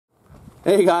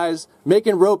Hey guys,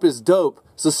 making rope is dope,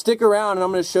 so stick around and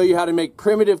I'm going to show you how to make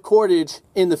primitive cordage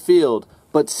in the field.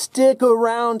 But stick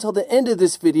around till the end of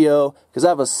this video because I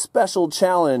have a special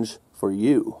challenge for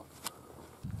you.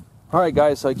 Alright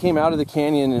guys, so I came out of the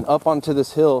canyon and up onto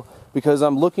this hill because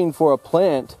I'm looking for a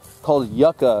plant called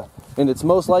yucca, and it's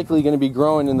most likely going to be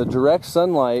growing in the direct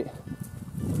sunlight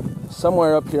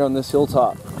somewhere up here on this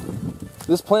hilltop.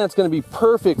 This plant's going to be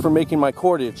perfect for making my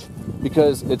cordage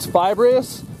because it's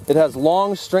fibrous, it has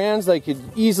long strands that I could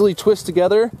easily twist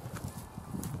together,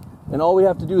 and all we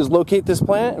have to do is locate this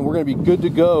plant and we're going to be good to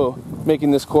go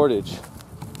making this cordage.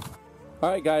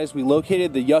 Alright guys, we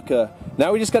located the yucca.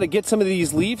 Now we just got to get some of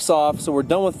these leaves off so we're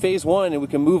done with phase 1 and we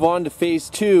can move on to phase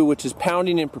 2, which is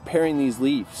pounding and preparing these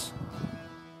leaves.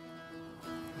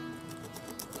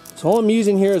 So all I'm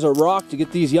using here is a rock to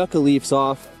get these yucca leaves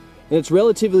off, and it's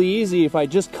relatively easy if I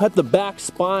just cut the back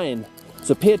spine.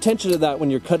 So pay attention to that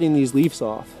when you're cutting these leaves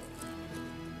off.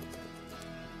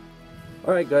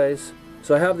 Alright guys,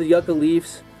 so I have the yucca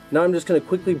leaves. Now I'm just going to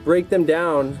quickly break them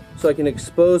down so I can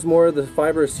expose more of the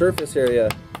fibrous surface area.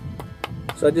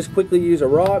 So I just quickly use a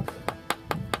rock.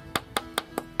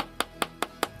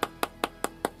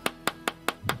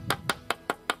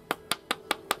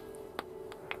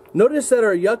 Notice that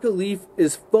our yucca leaf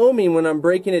is foaming when I'm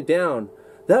breaking it down.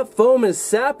 That foam is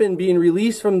sapin being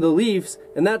released from the leaves,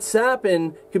 and that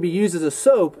sapin could be used as a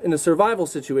soap in a survival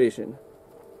situation.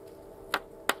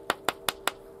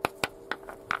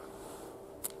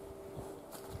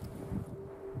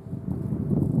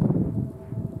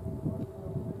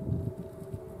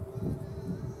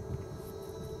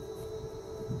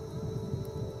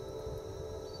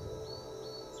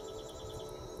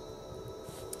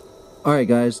 Alright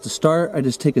guys, to start I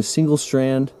just take a single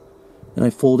strand and I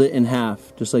fold it in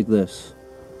half, just like this.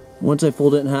 Once I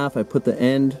fold it in half, I put the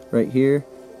end right here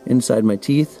inside my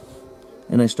teeth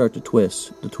and I start to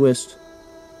twist. The twist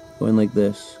going like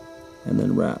this and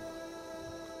then wrap.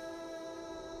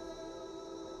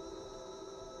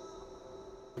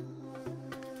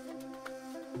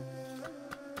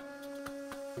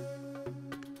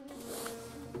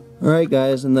 Alright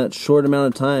guys, in that short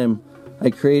amount of time I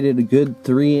created a good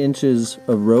 3 inches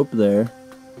of rope there,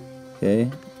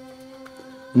 okay?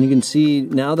 And you can see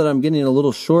now that I'm getting a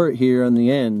little short here on the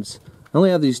ends, I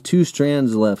only have these 2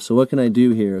 strands left, so what can I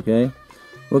do here, okay?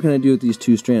 What can I do with these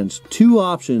 2 strands? 2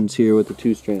 options here with the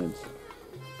 2 strands.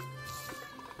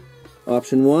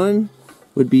 Option 1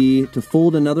 would be to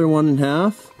fold another one in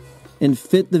half and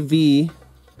fit the V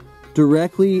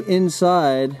directly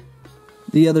inside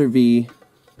the other V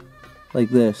like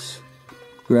this.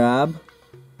 Grab.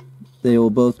 They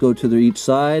will both go to their each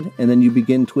side, and then you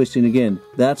begin twisting again.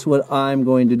 That's what I'm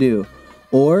going to do.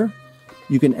 Or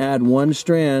you can add 1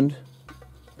 strand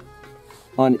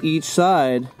on each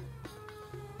side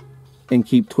and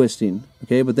keep twisting.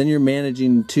 Okay, but then you're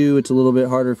managing 2. It's a little bit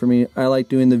harder for me. I like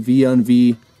doing the V on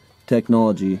V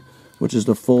technology, which is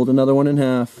to fold another one in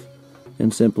half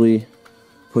and simply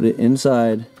put it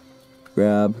inside,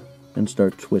 grab, and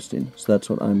start twisting. So that's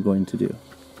what I'm going to do.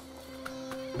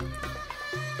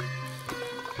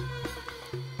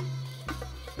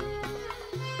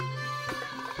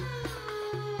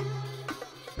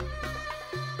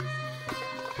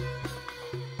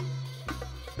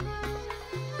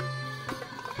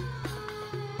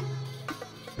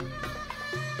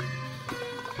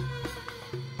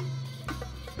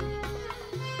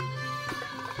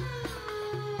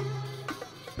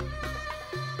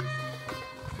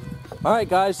 Alright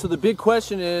guys, so the big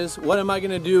question is, what am I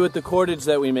going to do with the cordage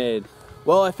that we made?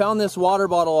 Well, I found this water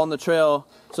bottle on the trail,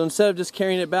 so instead of just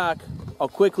carrying it back, I'll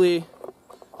quickly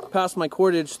pass my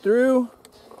cordage through,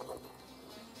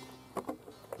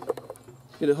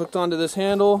 get it hooked onto this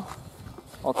handle,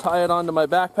 I'll tie it onto my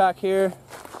backpack here,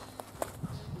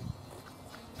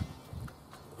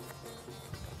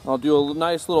 I'll do a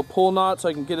nice little pull knot so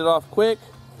I can get it off quick,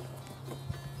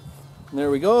 and there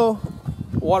we go,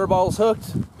 water bottle's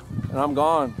hooked, and I'm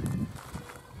gone.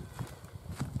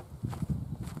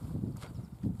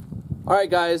 Alright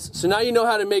guys, so now you know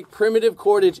how to make primitive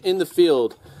cordage in the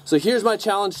field. So here's my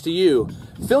challenge to you.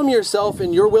 Film yourself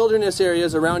in your wilderness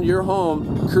areas around your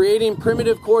home creating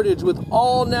primitive cordage with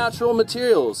all natural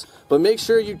materials. But make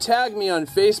sure you tag me on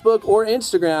Facebook or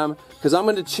Instagram because I'm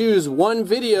going to choose one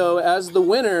video as the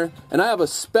winner and I have a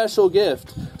special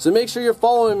gift. So make sure you're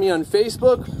following me on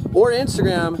Facebook or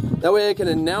Instagram. That way I can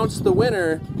announce the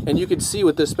winner and you can see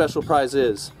what this special prize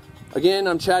is. Again,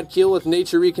 I'm Chad Keel with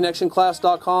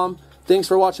NatureReconnectionClass.com. Thanks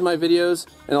for watching my videos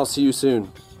and I'll see you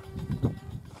soon.